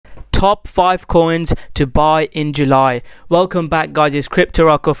top 5 coins to buy in July. Welcome back, guys. It's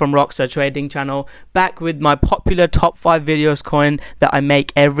Rocko from Rocko Trading Channel, back with my popular top 5 videos coin that I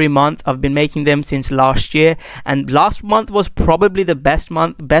make every month. I've been making them since last year, and last month was probably the best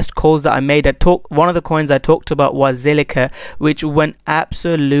calls that I made. One of the coins I talked about was Zilliqa, which went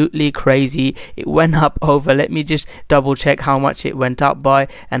absolutely crazy. It went up over, let me just double check how much it went up by,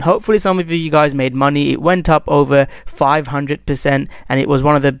 and hopefully some of you guys made money. It went up over 500%, and it was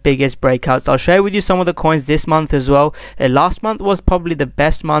one of the biggest breakouts. I'll share with you some of the coins this month as well. Last month was probably the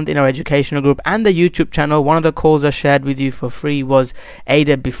best month in our educational group and the YouTube channel. One of the calls I shared with you for free was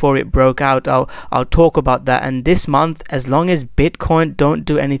ADA before it broke out. I'll talk about that. And this month, as long as Bitcoin don't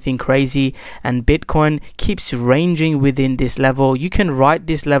do anything crazy and Bitcoin keeps ranging within this level, you can write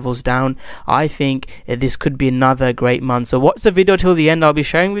these levels down. I think this could be another great month. So watch the video till the end. I'll be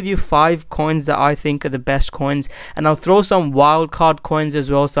sharing with you 5 coins that I think are the best coins, and I'll throw some wildcard coins as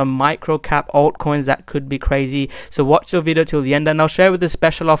well, some micro cap altcoins that could be crazy. So watch the video till the end, and I'll share with the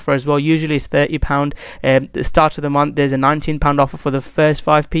special offer as well. Usually it's £30. The start of the month there's a £19 offer for the first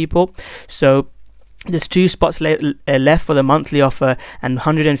 5 people. So there's 2 spots left for the monthly offer, and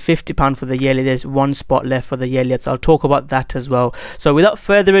 £150 for the yearly. There's 1 spot left for the yearly, so I'll talk about that as well. So without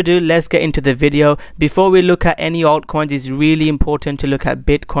further ado, let's get into the video. Before we look at any altcoins, it's really important to look at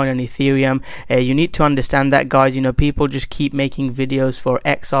Bitcoin and Ethereum. You need to understand that, guys. You know, people just keep making videos for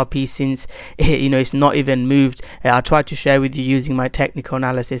XRP since it's not even moved. I'll try to share with you using my technical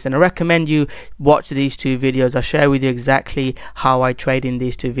analysis, and I recommend you watch these 2 videos. I'll share with you exactly how I trade in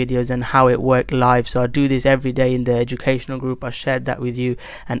these 2 videos and how it worked live. So I do this every day in the educational group. I shared that with you,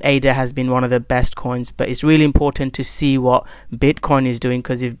 and ADA has been one of the best coins. But it's really important to see what Bitcoin is doing,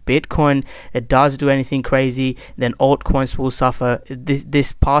 because if Bitcoin does do anything crazy, then altcoins will suffer.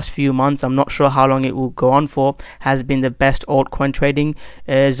 This past few months, I'm not sure how long it will go on for, has been the best altcoin trading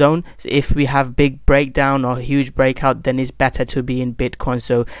zone. So if we have big breakdown or huge breakout, then it's better to be in Bitcoin.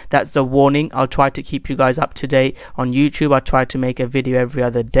 So that's a warning. I'll try to keep you guys up to date on YouTube. I try to make a video every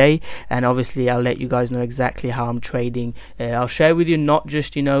other day, and obviously I'll let you guys know exactly how I'm trading. I'll share with you not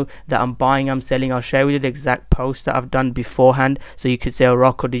just that I'm buying, I'm selling. I'll share with you the exact post that I've done beforehand, so you could say, oh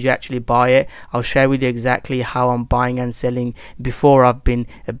Rocko, did you actually buy it? I'll share with you exactly how I'm buying and selling before I've been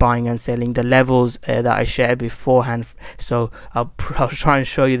buying and selling, the levels that I shared beforehand. So I'll try and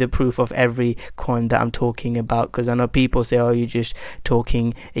show you the proof of every coin that I'm talking about, because I know people say, oh, you're just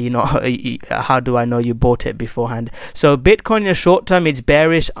talking, how do I know you bought it beforehand? So Bitcoin in the short term, it's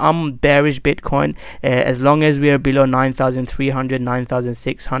bearish. I'm bearish Bitcoin. As long as we are below 9,300,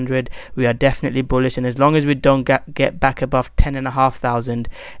 9,600, we are definitely bullish, and as long as we don't get back above 10,500,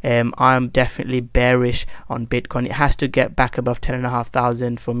 I am definitely bearish on Bitcoin. It has to get back above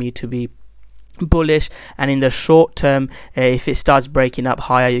 10,500 for me to be bullish. And in the short term, if it starts breaking up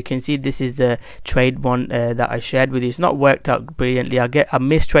higher, you can see this is the trade one that I shared with you. It's not worked out brilliantly. I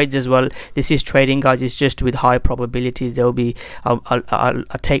miss trades as well. This is trading, guys. It's just with high probabilities. There will be I'll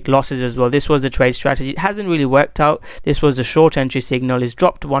take losses as well. This was the trade strategy. It hasn't really worked out. This was the short entry signal. It's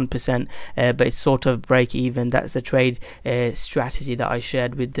dropped 1%, but it's sort of break even. That's the trade strategy that I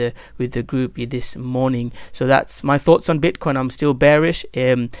shared with the group this morning. So that's my thoughts on Bitcoin. I'm still bearish.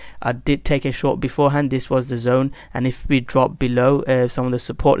 I did take a short beforehand. This was the zone, and if we drop below some of the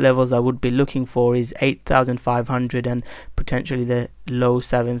support levels I would be looking for is 8,500 and potentially the low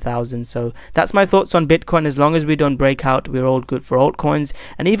 7,000. So that's my thoughts on Bitcoin. As long as we don't break out, we're all good for altcoins.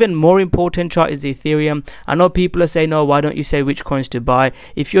 And even more important chart is the Ethereum. I know people are saying, no, why don't you say which coins to buy?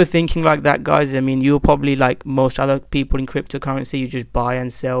 If you're thinking like that, guys, I mean, you're probably like most other people in cryptocurrency. You just buy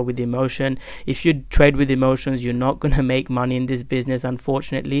and sell with emotion. If you trade with emotions, you're not going to make money in this business,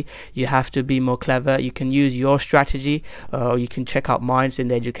 unfortunately. You have to be more clever. You can use your strategy, or you can check out mine in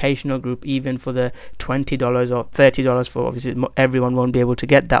the educational group, even for the $20 or $30. For obviously everyone won't be able to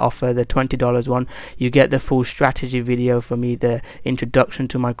get that offer. The $20 one, you get the full strategy video for me, the introduction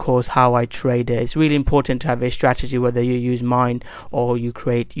to my course, how I trade it. It's really important to have a strategy, whether you use mine or you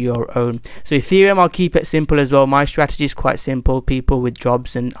create your own. So Ethereum, I'll keep it simple as well. My strategy is quite simple. People with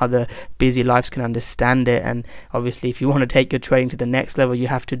jobs and other busy lives can understand it, and obviously if you want to take your trading to the next level, you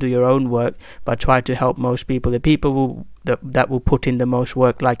have to do your own work. But I try to help most people. The people that will put in the most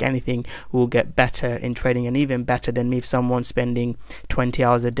work, like anything, will get better in trading, and even better than me if someone's spending 20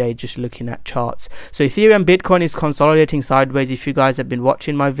 hours a day just looking at charts. So Ethereum, Bitcoin is consolidating sideways. If you guys have been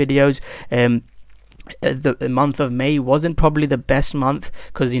watching my videos, the month of May wasn't probably the best month,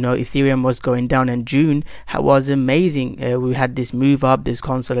 because Ethereum was going down, and June was amazing. We had this move up, this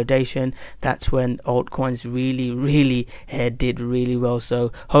consolidation. That's when altcoins really did really well.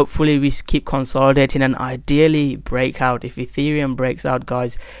 So hopefully we keep consolidating and ideally break out. If Ethereum breaks out,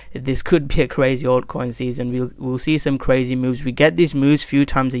 guys, this could be a crazy altcoin season. We'll see some crazy moves. We get these moves few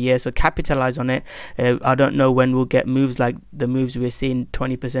times a year, so capitalize on it. I don't know when we'll get moves like the moves we're seeing,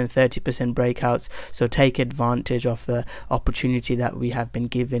 20%, 30% breakouts. So take advantage of the opportunity that we have been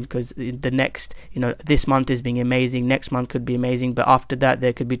given, because the next, this month is being amazing, next month could be amazing, but after that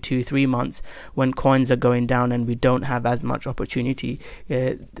there could be 2-3 months when coins are going down and we don't have as much opportunity.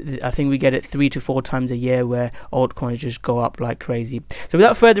 I think we get it 3 to 4 times a year where altcoins just go up like crazy. So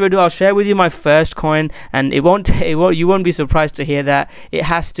without further ado, I'll share with you my first coin, and you won't be surprised to hear that it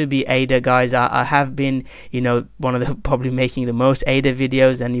has to be ADA, guys. I have been one of the probably making the most ADA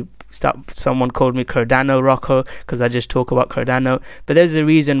videos, and someone called me Cardano Rocko because I just talk about Cardano, but there's a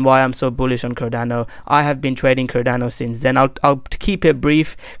reason why I'm so bullish on Cardano. I have been trading Cardano since then. I'll keep it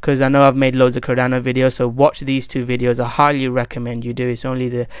brief because I know I've made loads of Cardano videos, so watch these 2 videos. I highly recommend you do. It's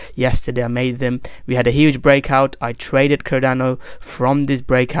only yesterday I made them. We had a huge breakout. I traded Cardano from this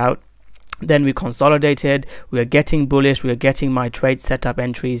breakout. Then we consolidated, we are getting bullish, we are getting my trade setup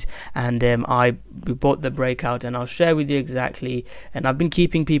entries, and we bought the breakout, and I'll share with you exactly. And I've been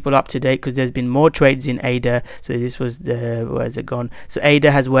keeping people up to date because there's been more trades in ADA. So this was where's it gone? So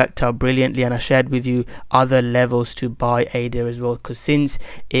ADA has worked out brilliantly, and I shared with you other levels to buy ADA as well, because since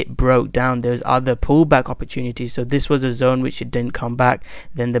it broke down there's other pullback opportunities. So this was a zone which it didn't come back,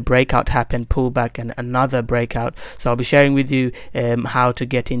 then the breakout happened, pullback, and another breakout. So I'll be sharing with you how to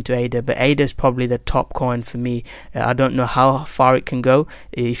get into ADA, but ADA is probably the top coin for me. I don't know how far it can go.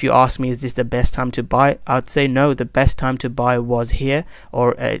 If you ask me, is this the best time to buy? I'd say no, the best time to buy was here,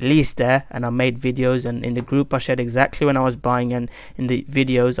 or at least there. And I made videos, and in the group I shared exactly when I was buying, and in the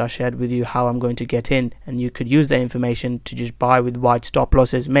videos I shared with you how I'm going to get in, and you could use that information to just buy with wide stop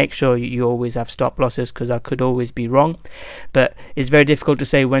losses. Make sure you always have stop losses, because I could always be wrong, but it's very difficult to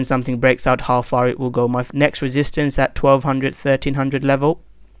say when something breaks out how far it will go. My next resistance at 1200, 1300 level.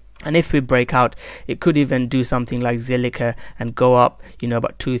 And if we break out, it could even do something like Zilliqa and go up,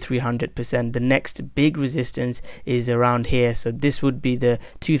 about 200-300%. The next big resistance is around here. So this would be the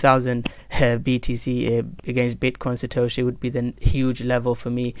 2000 BTC against Bitcoin Satoshi would be the huge level for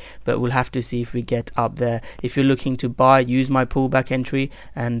me. But we'll have to see if we get up there. If you're looking to buy, use my pullback entry,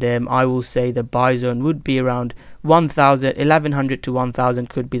 and I will say the buy zone would be around 1100 to 1000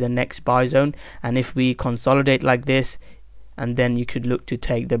 could be the next buy zone. And if we consolidate like this, and then you could look to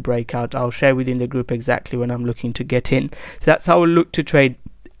take the breakout. I'll share within the group exactly when I'm looking to get in. So that's how we'll look to trade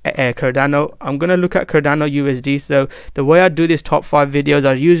Cardano. I'm going to look at Cardano USD. So the way I do these top 5 videos,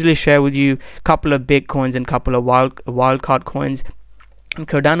 I usually share with you a couple of big coins and a couple of wildcard coins. And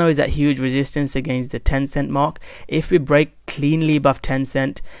Cardano is at huge resistance against the 10-cent mark. If we break cleanly above 10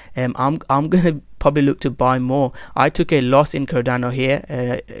 cent, I'm going to probably look to buy more. I took a loss in Cardano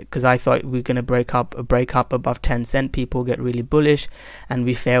here because I thought we were going to break up above 10 cent. People get really bullish, and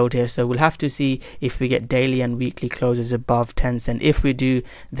we failed here. So we'll have to see if we get daily and weekly closes above 10 cent. If we do,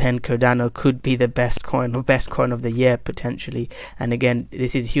 then Cardano could be the best coin or best coin of the year potentially. And again,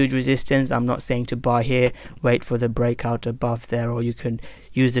 this is huge resistance. I'm not saying to buy here, wait for the breakout above there, or you can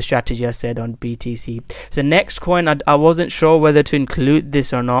use the strategy I said on BTC. So next coin, I wasn't sure whether to include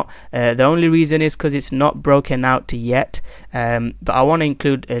this or not. The only reason is because it's not broken out yet, but I want to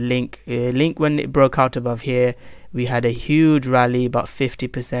include a link. When it broke out above here, we had a huge rally, about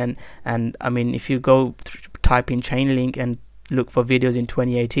 50%. And I mean, if you go type in Chainlink and look for videos in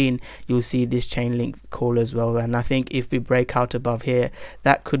 2018, you'll see this Chainlink call as well. And I think if we break out above here,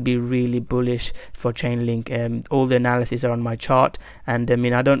 that could be really bullish for Chainlink. All the analysis are on my chart, and I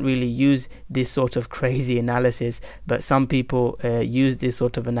mean, I don't really use this sort of crazy analysis, but some people use this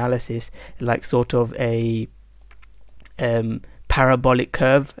sort of analysis like sort of a parabolic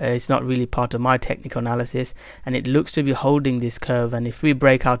curve. It's not really part of my technical analysis, and it looks to be holding this curve. And if we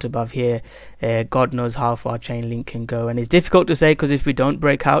break out above here, God knows how far Chainlink can go. And it's difficult to say, because if we don't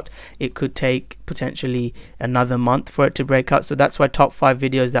break out, it could take potentially another month for it to break out. So that's why top 5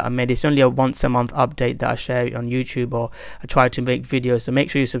 videos that I made, it's only a once a month update that I share on YouTube, or I try to make videos. So make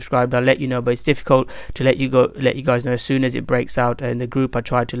sure you subscribe. I'll let you know, but it's difficult to let you guys know as soon as it breaks out. In the group, I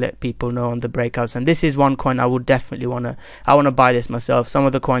try to let people know on the breakouts. And this is one coin I would definitely want to buy buy this myself. Some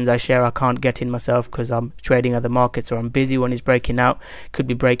of the coins I share I can't get in myself because I'm trading other markets or I'm busy when it's breaking out. Could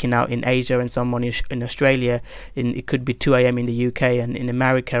be breaking out in Asia and someone is in Australia. It could be 2 a.m. in the UK, and in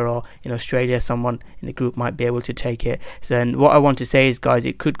America or in Australia someone in the group might be able to take it. So, and what I want to say is, guys,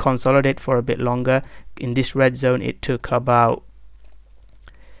 it could consolidate for a bit longer. In this red zone it took about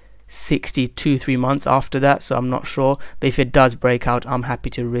 3 months after that, so I'm not sure, but if it does break out, I'm happy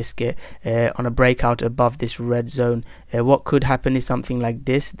to risk it on a breakout above this red zone. What could happen is something like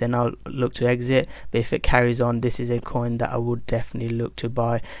this, then I'll look to exit, but if it carries on, this is a coin that I would definitely look to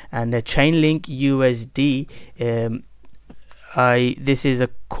buy. And the Chainlink USD, this is a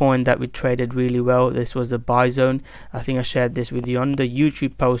coin that we traded really well. This was a buy zone. I think I shared this with you on the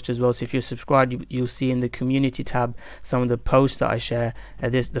YouTube post as well, so if you're subscribed, you'll see in the community tab some of the posts that I share. The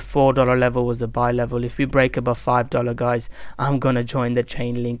 $4 level was a buy level. If we break above $5, guys, I'm gonna join the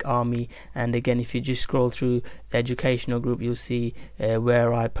Chainlink army. And again, if you just scroll through the educational group, you'll see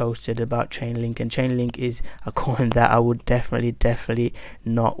where I posted about Chainlink, and Chainlink is a coin that I would definitely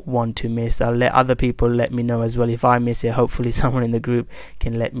not want to miss. I'll let other people let me know as well if I miss it. Hopefully someone in the group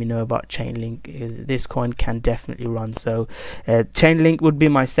can let me know about Chainlink, because this coin can definitely run. So Chainlink would be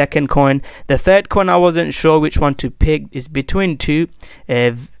my second coin. The third coin I wasn't sure which one to pick, is between two.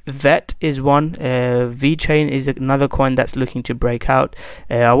 VET is one, VeChain is another coin that's looking to break out.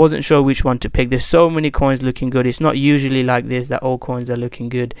 I wasn't sure which one to pick. There's so many coins looking good. It's not usually like this that all coins are looking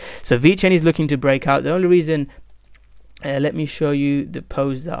good. So VeChain is looking to break out. The only reason, let me show you the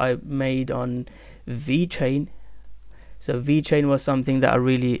post that I made on VeChain. So VeChain was something that I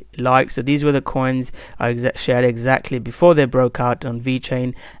really liked. So these were the coins I shared exactly before they broke out on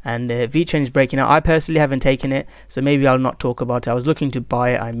VeChain, and VeChain is breaking out. I personally haven't taken it, so maybe I'll not talk about it. I was looking to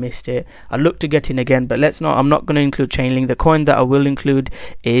buy it, I missed it. I looked to get in again, but I'm not going to include Chainlink. The coin that I will include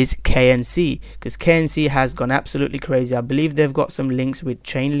is KNC, because KNC has gone absolutely crazy. I believe they've got some links with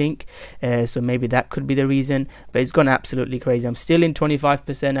Chainlink, so maybe that could be the reason, but it's gone absolutely crazy. I'm still in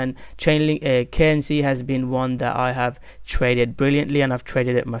 25%, and Chainlink, KNC has been one that I have traded brilliantly, and I've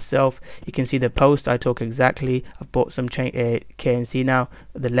traded it myself. You can see the post I talk exactly. I've bought some KNC now,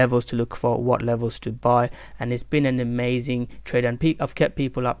 the levels to look for, what levels to buy, and it's been an amazing trade, and I've kept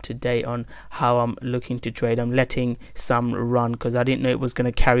people up to date on how I'm looking to trade. I'm letting some run because I didn't know it was going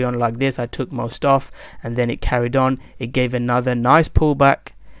to carry on like this. I took most off and then it carried on. It gave another nice pullback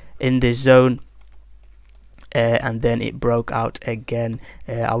in this zone, and then it broke out again.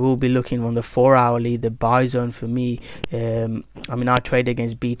 I will be looking on the 4 hourly. The buy zone for me, I mean, I trade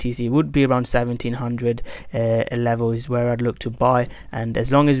against BTC, would be around 1700 level is where I'd look to buy, and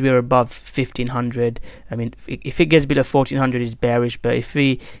as long as we're above 1500, I mean, if it gets below 1400 is bearish, but if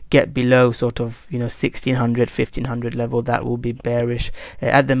we get below sort of 1600 1500 level, that will be bearish.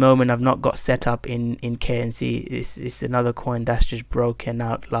 At the moment I've not got set up in KNC. It's another coin that's just broken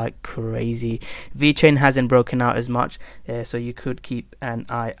out like crazy. VeChain hasn't broken out as much, so you could keep an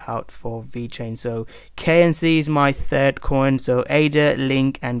eye out for VeChain. So KNC is my third coin. So ADA,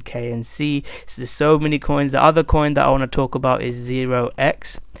 Link, and KNC. So there's so many coins. The other coin that I want to talk about is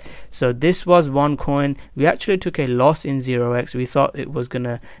 0x. So this was one coin. We actually took a loss in 0x. We thought it was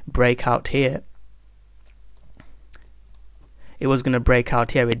gonna break out here.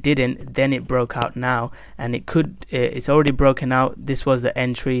 It didn't. Then it broke out now, and it's already broken out. This was the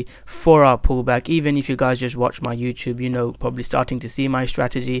entry for our pullback. Even if you guys just watch my YouTube, probably starting to see my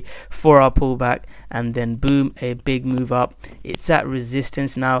strategy for our pullback, and then boom, a big move up. It's at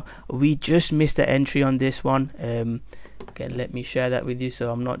resistance now. We just missed the entry on this one. Again, let me share that with you,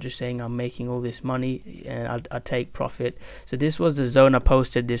 so I'm not just saying I'm making all this money and I take profit. So this was the zone I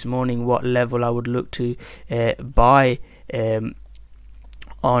posted this morning, what level I would look to buy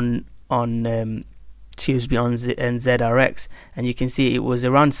on ZRX, and you can see it was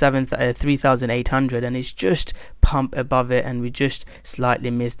around 3,800, and it's just pumped above it, and we just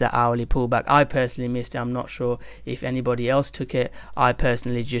slightly missed the hourly pullback. I personally missed it. I'm not sure if anybody else took it. I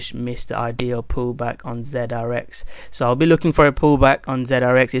personally just missed the ideal pullback on ZRX, so I'll be looking for a pullback on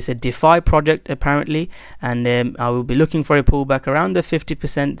ZRX. It's a DeFi project apparently, and I will be looking for a pullback around the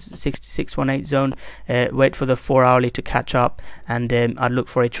 50% 6618 zone. Wait for the 4 hourly to catch up, and I'd look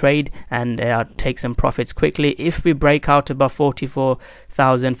for a trade, and I'd take some profits quickly. If we break out above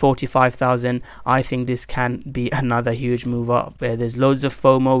 44,000 45,000, I think this can be another huge move up. There's loads of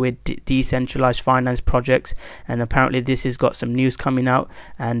FOMO with decentralized finance projects, and apparently this has got some news coming out,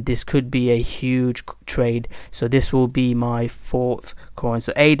 and this could be a huge trade. So this will be my fourth coin.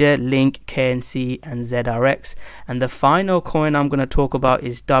 So ADA, Link, KNC, and ZRX. And the final coin I'm going to talk about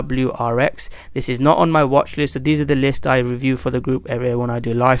is WRX. This is not on my watch list, so these are the list I review for the group area when I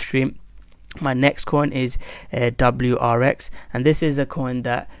do live stream. My next coin is WRX, and this is a coin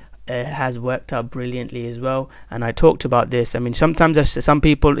that has worked out brilliantly as well. And I talked about this. I mean, sometimes there's some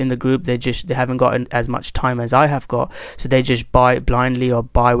people in the group, they haven't got as much time as I have got, so they just buy blindly or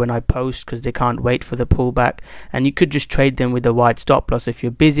buy when I post because they can't wait for the pullback. And you could just trade them with a wide stop loss. If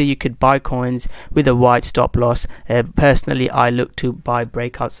you're busy, you could buy coins with a wide stop loss. Personally, I look to buy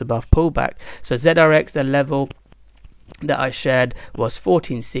breakouts above pullback. So ZRX, the level that I shared was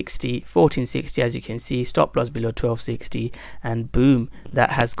 1460 as you can see, stop loss below 1260, and boom,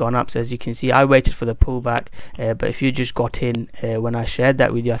 that has gone up. So as you can see, I waited for the pullback, but if you just got in when I shared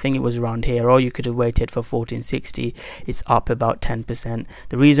that with you, I think it was around here, or you could have waited for 1460. It's up about 10%.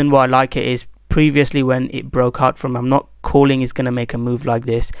 The reason why I like it is previously when it broke out from, I'm not calling is going to make a move like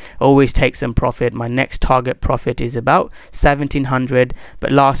this, always take some profit. My next target profit is about 1700,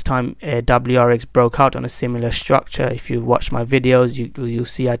 but last time WRX broke out on a similar structure, if you watch my videos, you'll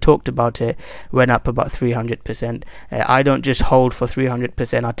see I talked about it, went up about 300%. I don't just hold for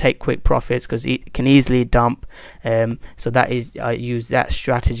 300%, I take quick profits because it can easily dump. So that is, I use that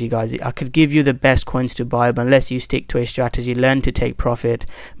strategy, guys. I could give you the best coins to buy, but unless you stick to a strategy, learn to take profit,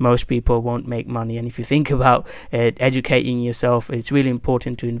 most people won't make money. And if you think about educating yourself, it's really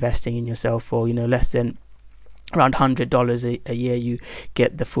important to investing in yourself. For less than around $100 a year, you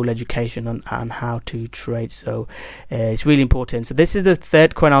get the full education on how to trade. So it's really important. So this is the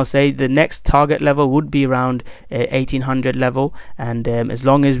third coin. I'll say the next target level would be around 1800 level, and as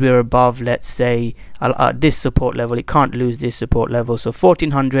long as we're above, let's say this support level, it can't lose this support level. So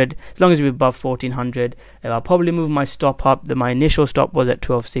 1400, as long as we're above 1400, I'll probably move my stop up. My initial stop was at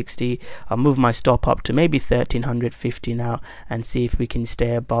 1260. I'll move my stop up to maybe 1350 now and see if we can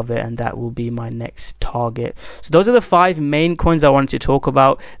stay above it, and that will be my next target. So those are the 5 main coins I wanted to talk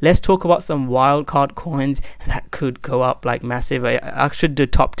about. Let's talk about some wildcard coins that could go up like massive. I should do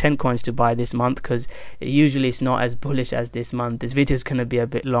top 10 coins to buy this month, because usually it's not as bullish as this month. This video is going to be a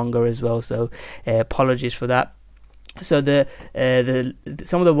bit longer as well, so apologies for that. So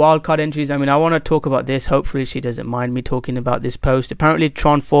some of the wildcard entries, I mean, I want to talk about this. Hopefully she doesn't mind me talking about this post. Apparently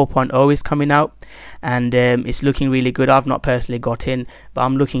Tron 4.0 is coming out, and it's looking really good. I've not personally got in, but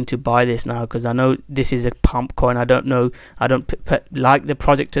I'm looking to buy this now because I know this is a pump coin. I don't like the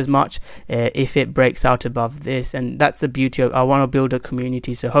project as much. If it breaks out above this, and that's the beauty of, I want to build a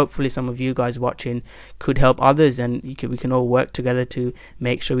community, so hopefully some of you guys watching could help others, and we can all work together to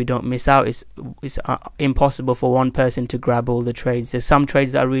make sure we don't miss out. It's impossible for one person to grab all the trades. There's some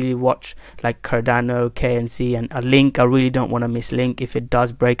trades that I really watch, like Cardano, KNC, and a Link. I really don't want to miss Link if it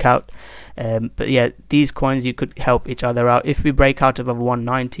does break out. But yeah, these coins, you could help each other out. If we break out above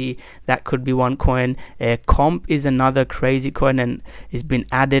 190, that could be one coin. Comp is another crazy coin, and it's been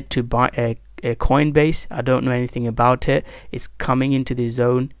added to buy Coinbase. I don't know anything about it. It's coming into the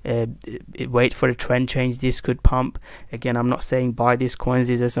zone. Wait for a trend change. This could pump. Again, I'm not saying buy these coins.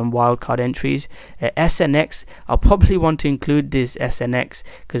 These are some wildcard entries. SNX, I'll probably want to include this SNX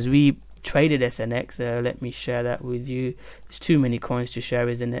because we traded SNX. Let me share that with you. There's too many coins to share,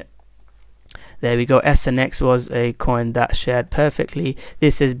 isn't it? There we go. SNX was a coin that shared perfectly.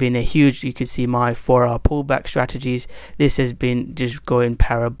 This has been a huge, you could see my 4-hour pullback strategies. This has been just going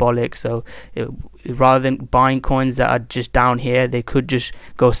parabolic. So rather than buying coins that are just down here, they could just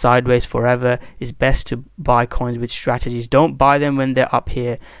go sideways forever. It's best to buy coins with strategies. Don't buy them when they're up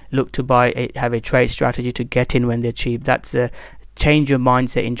here. Look to have a trade strategy to get in when they're cheap. That's a change your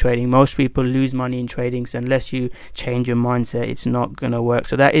mindset in trading. Most people lose money in trading, so unless you change your mindset, it's not gonna work.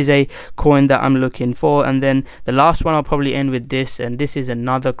 So that is a coin that I'm looking for. And then the last one, I'll probably end with this, and this is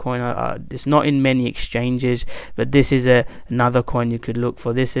another coin. It's not in many exchanges, but this is another coin you could look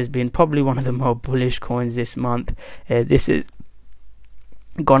for. This has been probably one of the more bullish coins this month. This is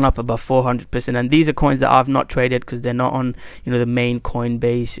gone up above 400%, and these are coins that I've not traded because they're not on the main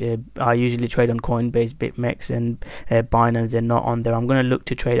Coinbase. I usually trade on Coinbase, bitmex, and Binance. They're not on there. I'm going to look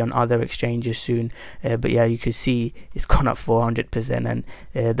to trade on other exchanges soon, but yeah, you can see it's gone up 400%.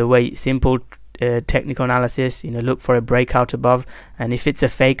 And the way simple technical analysis, look for a breakout above, and if it's a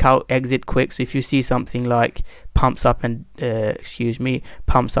fake out, exit quick. So if you see something like pumps up and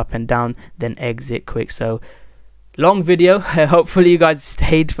pumps up and down, then exit quick. So long video. Hopefully you guys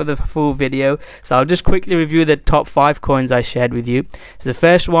stayed for the full video. So I'll just quickly review the top 5 coins I shared with you. So the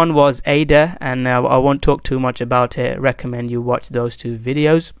first one was ADA, and I won't talk too much about it. Recommend you watch those 2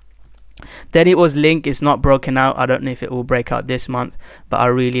 videos. Then it was Link. It's not broken out. I don't know if it will break out this month, but I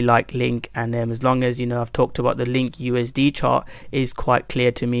really like Link, and as long as I've talked about the Link USD chart is quite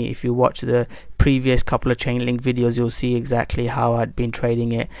clear to me. If you watch the previous couple of chain link videos, you'll see exactly how I'd been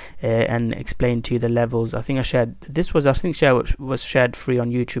trading it and explain to you the levels. I think I shared this was shared free on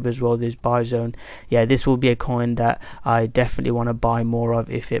YouTube as well, this buy zone. Yeah, this will be a coin that I definitely want to buy more of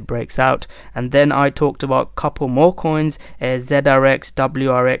if it breaks out. And then I talked about a couple more coins, ZRX,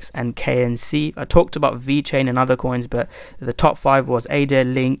 WRX and KNC. I talked about VeChain and other coins, but the top 5 was ADA,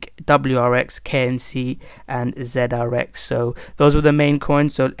 Link, WRX, KNC and ZRX. So those were the main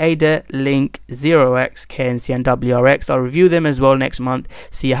coins. So ADA, Link, 0x, KNC and WRX. I'll review them as well next month,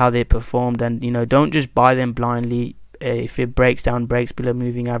 see how they performed, and you know, don't just buy them blindly. If it breaks down, breaks below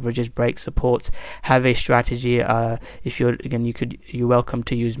moving averages, breaks supports, have a strategy. If you're you're welcome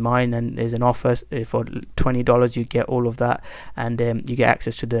to use mine, and there's an offer for $20 you get all of that, and you get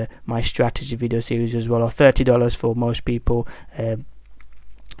access to my strategy video series as well, or $30 for most people.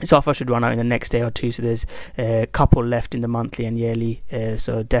 This offer should run out in the next day or two, so there's a couple left in the monthly and yearly,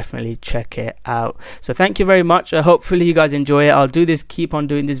 so definitely check it out. So thank you very much. Hopefully you guys enjoy it. I'll keep on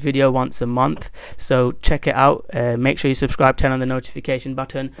doing this video once a month, so check it out. Make sure you subscribe, turn on the notification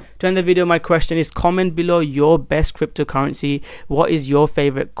button. To end the video, my question is, comment below your best cryptocurrency. What is your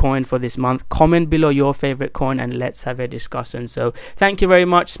favorite coin for this month? Comment below your favorite coin and let's have a discussion. So thank you very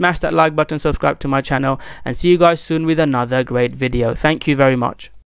much. Smash that like button, subscribe to my channel, and see you guys soon with another great video. Thank you very much.